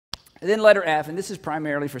And then letter F, and this is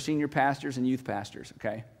primarily for senior pastors and youth pastors,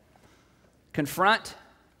 okay? Confront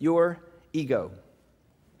your ego.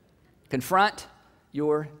 Confront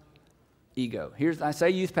your ego. I say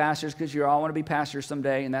youth pastors because you all want to be pastors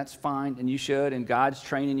someday, and that's fine, and you should, and God's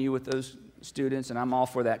training you with those students, and I'm all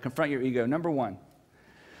for that. Confront your ego. Number one,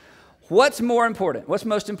 what's more important? What's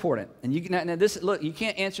most important? And look, you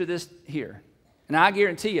can't answer this here. And I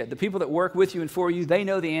guarantee you, the people that work with you and for you, they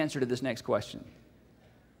know the answer to this next question.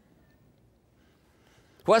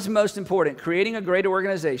 What's most important, creating a great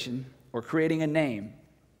organization or creating a name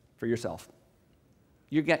for yourself?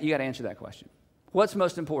 You got to answer that question. What's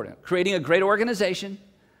most important, creating a great organization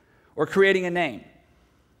or creating a name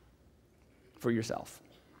for yourself?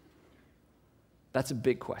 That's a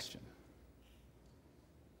big question.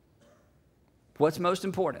 What's most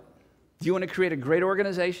important? Do you want to create a great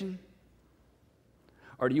organization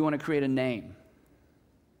or do you want to create a name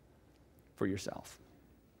for yourself?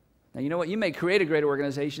 Now, you know what? You may create a great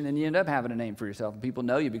organization and you end up having a name for yourself, and people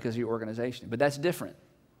know you because of your organization. But that's different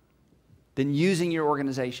than using your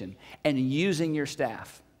organization and using your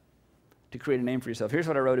staff to create a name for yourself. Here's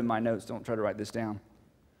what I wrote in my notes. Don't try to write this down.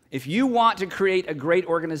 If you want to create a great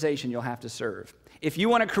organization, you'll have to serve. If you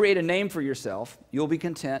want to create a name for yourself, you'll be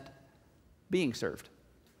content being served.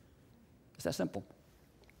 It's that simple.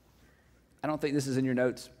 I don't think this is in your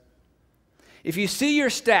notes. If you see your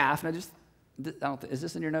staff, now is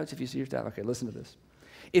this in your notes? If you see your staff, okay, listen to this.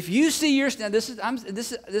 If you see your staff,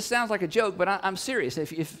 this sounds like a joke, but I'm serious.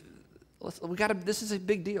 This is a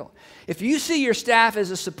big deal. If you see your staff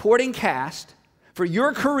as a supporting cast for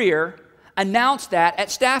your career, announce that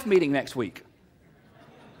at staff meeting next week.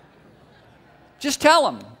 Just tell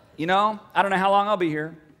them, I don't know how long I'll be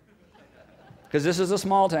here because this is a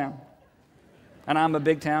small town and I'm a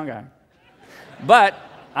big town guy. But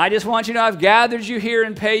I just want you to know I've gathered you here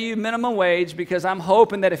and pay you minimum wage because I'm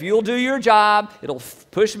hoping that if you'll do your job, it'll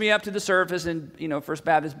push me up to the surface and, First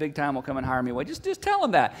Baptist big time will come and hire me away. Just tell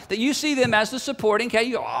them that you see them as the supporting cast.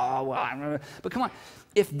 You go, oh, well, but come on.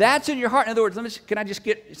 If that's in your heart, in other words, can I just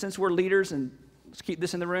since we're leaders and let's keep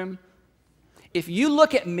this in the room. If you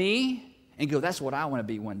look at me and go, that's what I want to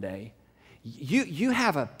be one day, you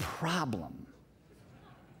have a problem,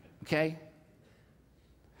 okay?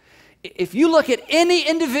 If you look at any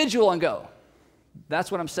individual and go, that's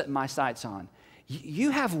what I'm setting my sights on, you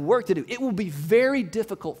have work to do. It will be very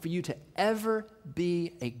difficult for you to ever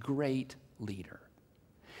be a great leader.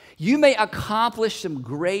 You may accomplish some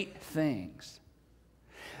great things,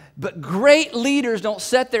 but great leaders don't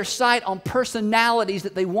set their sight on personalities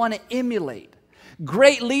that they want to emulate.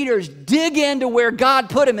 Great leaders dig into where God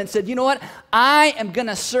put them and said, you know what? I am going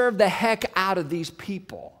to serve the heck out of these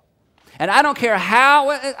people. And I don't care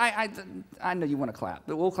how, I know you want to clap,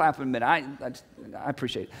 but we'll clap in a minute. I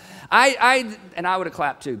appreciate it. And I would have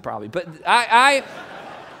clapped too, probably. But I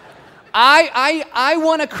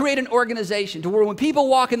want to create an organization to where when people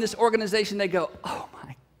walk in this organization, they go, oh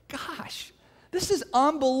my gosh, this is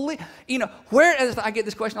unbelievable. I get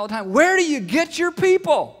this question all the time, where do you get your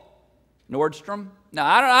people? Nordstrom? No,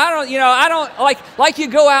 I don't like you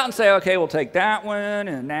go out and say, okay, we'll take that one,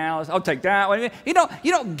 and now I'll take that one. You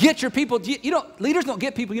don't get your people. Leaders don't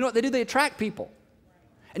get people. You know what they do? They attract people.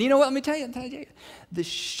 And you know what? Let me tell you, the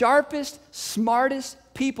sharpest, smartest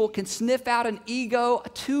people can sniff out an ego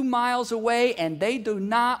 2 miles away, and they do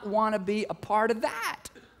not want to be a part of that.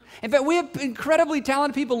 In fact, we have incredibly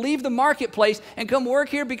talented people leave the marketplace and come work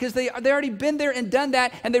here because they already been there and done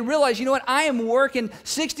that, and they realize, you know what, I am working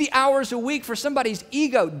 60 hours a week for somebody's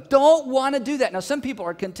ego. Don't want to do that. Now, some people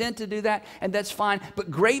are content to do that, and that's fine,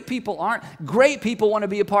 but great people aren't. Great people want to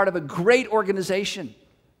be a part of a great organization.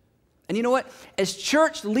 And you know what? As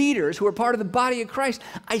church leaders who are part of the body of Christ,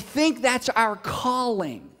 I think that's our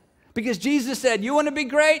calling. Because Jesus said, you want to be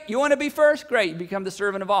great? You want to be first? Great. You become the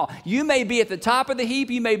servant of all. You may be at the top of the heap.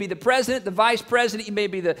 You may be the president, the vice president. You may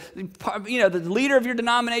be the leader of your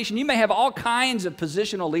denomination. You may have all kinds of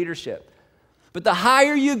positional leadership. But the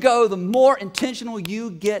higher you go, the more intentional you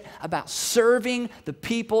get about serving the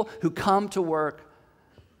people who come to work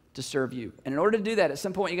to serve you. And in order to do that, at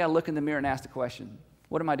some point, you got to look in the mirror and ask the question,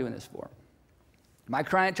 what am I doing this for? Am I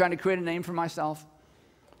trying to create a name for myself?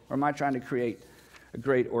 Or am I trying to create a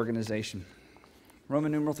great organization?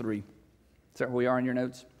 Roman numeral 3. Is that where we are in your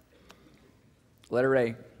notes? Letter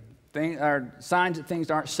A. Are signs that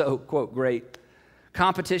things aren't so, quote, great.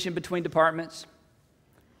 Competition between departments.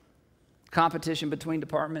 Competition between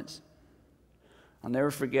departments. I'll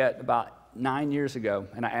never forget about 9 years ago,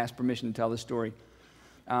 and I asked permission to tell this story.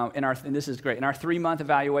 And this is great. In our 3-month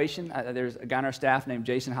evaluation, there's a guy on our staff named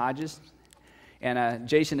Jason Hodges. And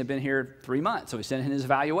Jason had been here 3 months, so we sent him his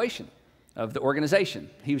evaluation. of the organization.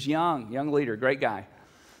 He was young leader, great guy.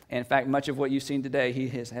 And in fact, much of what you've seen today, he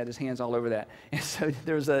has had his hands all over that. And so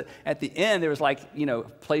there was at the end, there was like,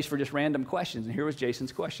 place for just random questions. And here was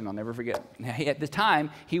Jason's question, I'll never forget. Now, at the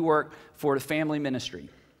time, he worked for the family ministry.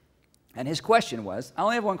 And his question was, I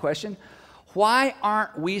only have one question, why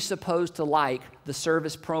aren't we supposed to like the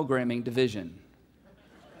service programming division?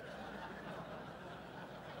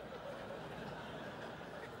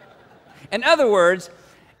 In other words,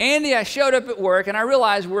 Andy, I showed up at work and I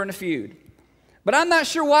realized we're in a feud. But I'm not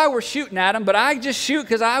sure why we're shooting at him, but I just shoot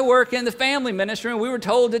because I work in the family ministry and we were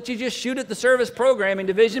told that you just shoot at the service programming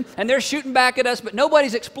division and they're shooting back at us, but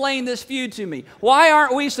nobody's explained this feud to me. Why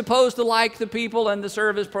aren't we supposed to like the people in the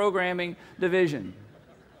service programming division?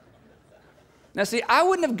 Now see, I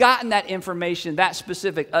wouldn't have gotten that information that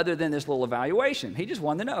specific other than this little evaluation. He just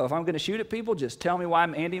wanted to know, if I'm going to shoot at people, just tell me why.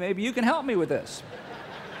 Andy, maybe you can help me with this.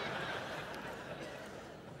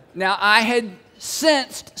 Now, I had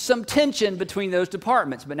sensed some tension between those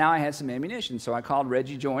departments, but now I had some ammunition. So I called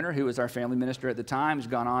Reggie Joyner, who was our family minister at the time. He's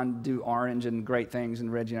gone on to do Orange and great things,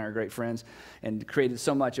 and Reggie and I are great friends and created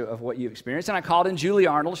so much of what you've experienced. And I called in Julie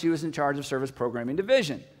Arnold. She was in charge of service programming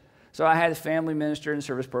division. So I had a family minister in the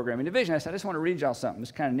service programming division. I said, I just want to read y'all something.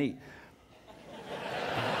 It's kind of neat.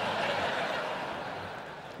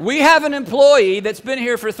 We have an employee that's been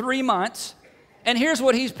here for 3 months, and here's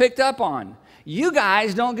what he's picked up on. You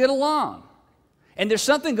guys don't get along. And there's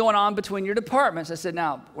something going on between your departments. I said,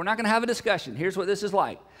 now, we're not going to have a discussion. Here's what this is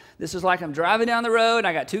like. This is like I'm driving down the road, and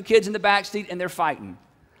I got 2 kids in the back seat, and they're fighting.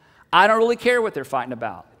 I don't really care what they're fighting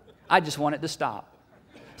about. I just want it to stop.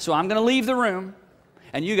 So I'm going to leave the room,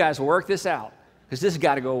 and you guys will work this out, because this has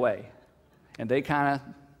got to go away. And they kind of,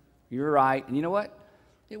 you're right. And you know what?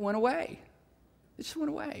 It went away. It just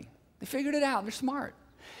went away. They figured it out. They're smart.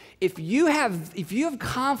 If you have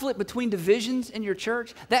conflict between divisions in your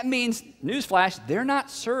church, that means, newsflash, they're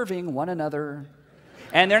not serving one another.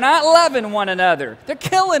 And they're not loving one another. They're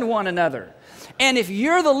killing one another. And if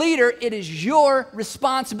you're the leader, it is your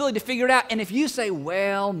responsibility to figure it out. And if you say,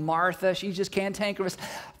 well, Martha, she's just cantankerous,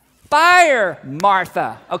 fire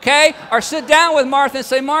Martha, okay? Or sit down with Martha and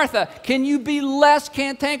say, Martha, can you be less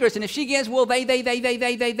cantankerous? And if she gets, well, they,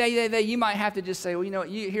 you might have to just say, well,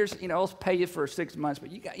 I'll pay you for 6 months, but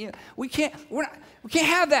we can't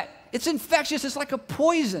have that. It's infectious. It's like a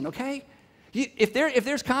poison, okay? If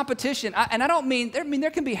there's competition, and I don't mean, there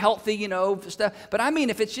can be healthy, stuff, but I mean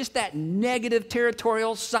if it's just that negative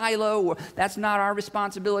territorial silo, or that's not our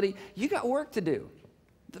responsibility, you got work to do.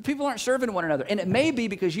 The people aren't serving one another. And it may be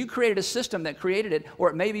because you created a system that created it, or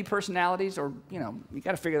it may be personalities, or, you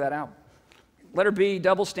got to figure that out. Letter B,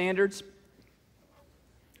 double standards.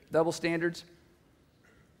 Double standards.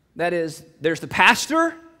 That is, there's the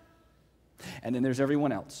pastor, and then there's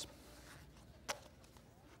everyone else.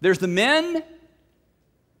 There's the men,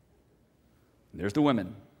 there's the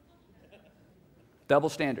women. Double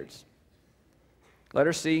standards.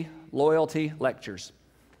 Letter C, loyalty lectures.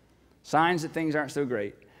 Signs that things aren't so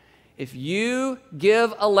great. If you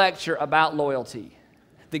give a lecture about loyalty,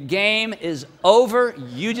 the game is over.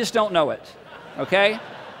 You just don't know it, okay?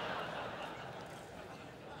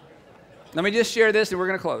 Let me just share this and we're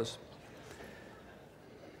going to close.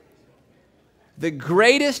 The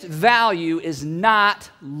greatest value is not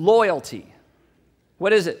loyalty.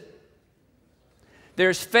 What is it?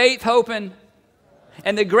 There's faith, hope, and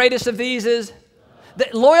the greatest of these is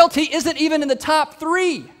that loyalty isn't even in the top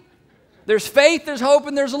 3. There's faith, there's hope,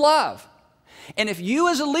 and there's love. And if you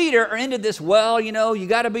as a leader are into this, well, you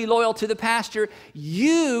got to be loyal to the pastor,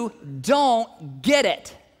 you don't get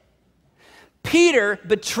it. Peter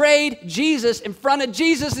betrayed Jesus in front of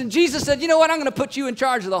Jesus, and Jesus said, you know what, I'm going to put you in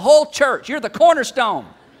charge of the whole church. You're the cornerstone.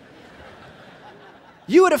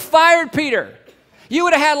 You would have fired Peter. You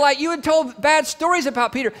would have had, you would have told bad stories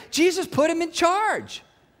about Peter. Jesus put him in charge.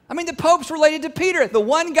 I mean, the Pope's related to Peter. The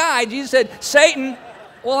one guy, Jesus said, Satan.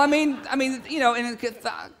 Well, I mean,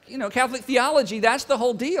 in Catholic theology, that's the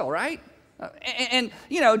whole deal, right? And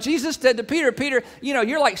Jesus said to Peter, Peter,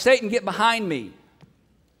 you're like Satan, get behind me.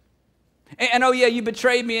 And oh yeah, you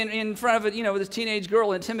betrayed me in front of this teenage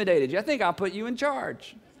girl, intimidated you. I think I'll put you in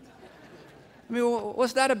charge. I mean,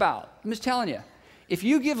 what's that about? I'm just telling you. If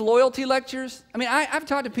you give loyalty lectures, I've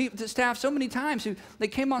talked to people, to staff so many times they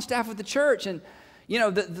came on staff with the church, and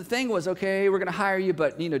the thing was, okay, we're going to hire you,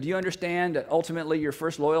 but, do you understand that ultimately your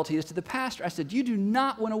first loyalty is to the pastor? I said, you do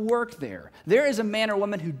not want to work there. There is a man or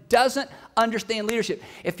woman who doesn't understand leadership.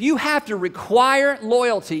 If you have to require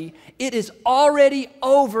loyalty, it is already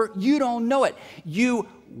over. You don't know it. You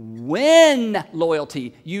win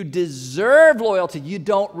loyalty. You deserve loyalty. You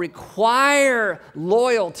don't require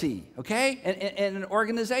loyalty, okay, in an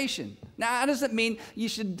organization. Now, that doesn't mean you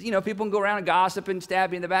should, people can go around and gossip and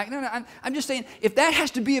stab you in the back. No, I'm just saying, if that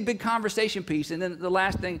has to be a big conversation piece, and then the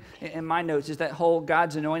last thing in my notes is that whole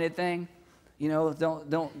God's anointed thing.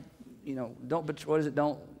 Don't, what is it?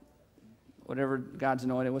 Don't, whatever God's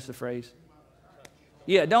anointed, what's the phrase?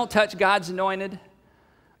 Yeah, don't touch God's anointed.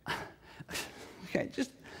 Okay,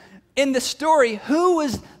 just in the story, who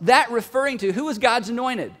was that referring to? Who was God's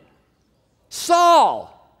anointed?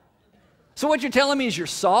 Saul. So what you're telling me is you're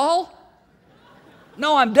Saul?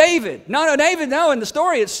 No, I'm David. No, David, no. In the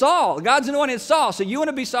story, it's Saul. God's anointed Saul. So you want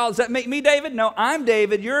to be Saul? Does that make me David? No, I'm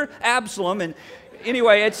David. You're Absalom. And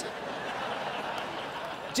anyway, it's...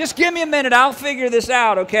 Just give me a minute. I'll figure this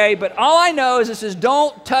out, okay? But all I know is it says,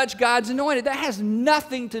 don't touch God's anointed. That has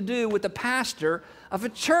nothing to do with the pastor of a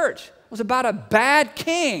church. It was about a bad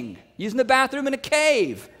king using the bathroom in a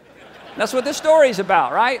cave. That's what this story's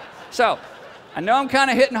about, right? So I know I'm kind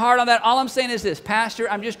of hitting hard on that. All I'm saying is this, Pastor,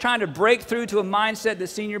 I'm just trying to break through to a mindset that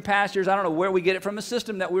senior pastors, I don't know where we get it from, a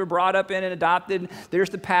system that we were brought up in and adopted. There's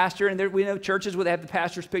the pastor, and we know churches where they have the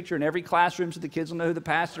pastor's picture in every classroom so the kids will know who the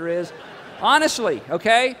pastor is. Honestly,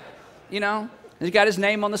 okay? He's got his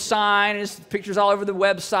name on the sign, and his picture's all over the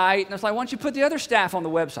website. And it's like, why don't you put the other staff on the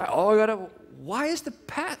website? Why is the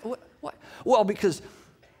what? Well, because,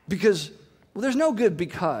 there's no good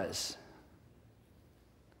because.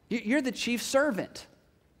 You're the chief servant.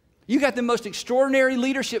 You got the most extraordinary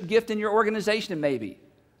leadership gift in your organization, maybe.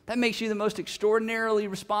 That makes you the most extraordinarily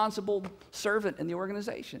responsible servant in the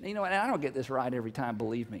organization. And I don't get this right every time,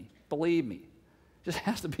 believe me. Believe me. Just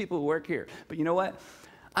ask the people who work here. But you know what?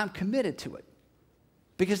 I'm committed to it.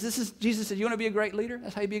 Because Jesus said, you want to be a great leader?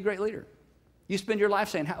 That's how you be a great leader. You spend your life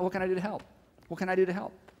saying, what can I do to help? What can I do to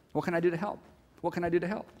help? What can I do to help? What can I do to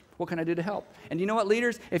help? What can I do to help? And you know what,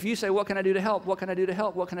 leaders? If you say, what can I do to help? What can I do to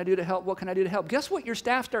help? What can I do to help? What can I do to help? Guess what your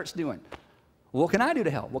staff starts doing? What can I do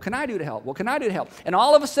to help? What can I do to help? What can I do to help? And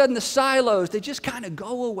all of a sudden, the silos, they just kind of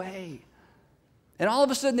go away. And all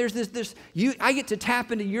of a sudden, there's I get to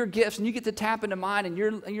tap into your gifts, and you get to tap into mine, and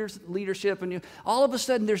your leadership, and all of a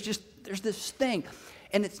sudden, there's this thing.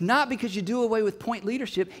 And it's not because you do away with point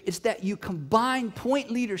leadership, it's that you combine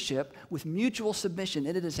point leadership with mutual submission,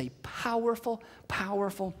 and it is a powerful,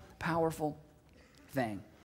 powerful, powerful thing.